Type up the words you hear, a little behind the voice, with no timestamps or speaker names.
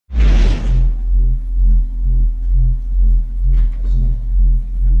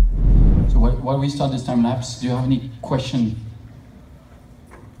we start this time lapse, do you have any question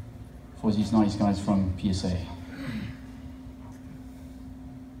for these nice guys from PSA?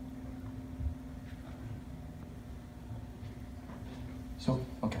 So,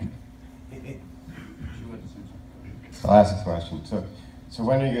 okay. So I'll ask a question. So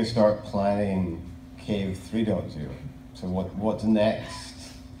when are you going to start planning CAVE 3.0? So what's next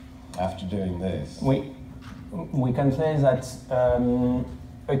after doing this? We can say that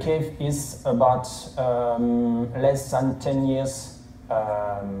a cave is about less than 10 years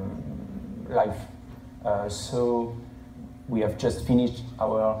life. So we have just finished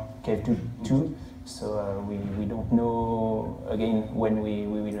our CAVE 2.2, so we don't know again when we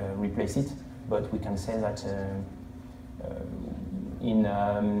will replace it, but we can say that in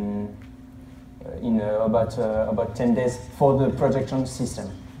about 10 days for the projection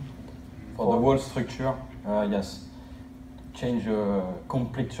system. For the whole structure, yes. Change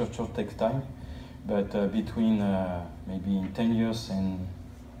complete structure takes time, but between maybe in 10 years and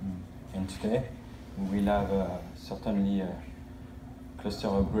today, we will have certainly cluster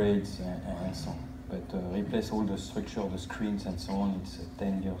upgrades and so on. But replace all the structure, the screens and so on, it's a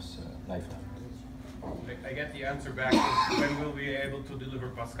 10 years lifetime. I get the answer back, when will we be able to deliver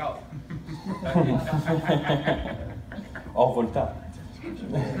Pascal? Or Volta.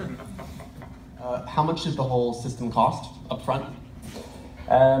 How much did the whole system cost up front?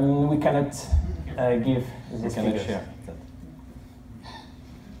 We cannot give this figure. Share that.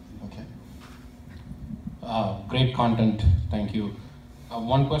 Okay. Great content, thank you.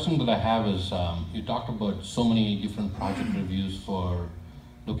 One question that I have is, you talked about so many different project reviews for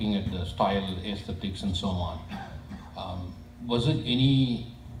looking at the style, aesthetics, and so on. Was it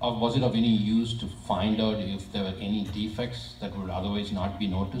of any use to find out if there were any defects that would otherwise not be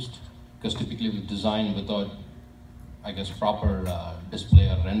noticed? Because typically with design without, I guess, proper display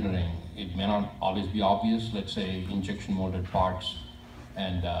or rendering, it may not always be obvious. Let's say injection molded parts,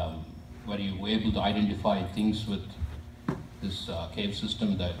 and were you able to identify things with this CAVE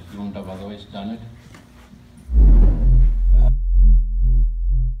system that you wouldn't have otherwise done it?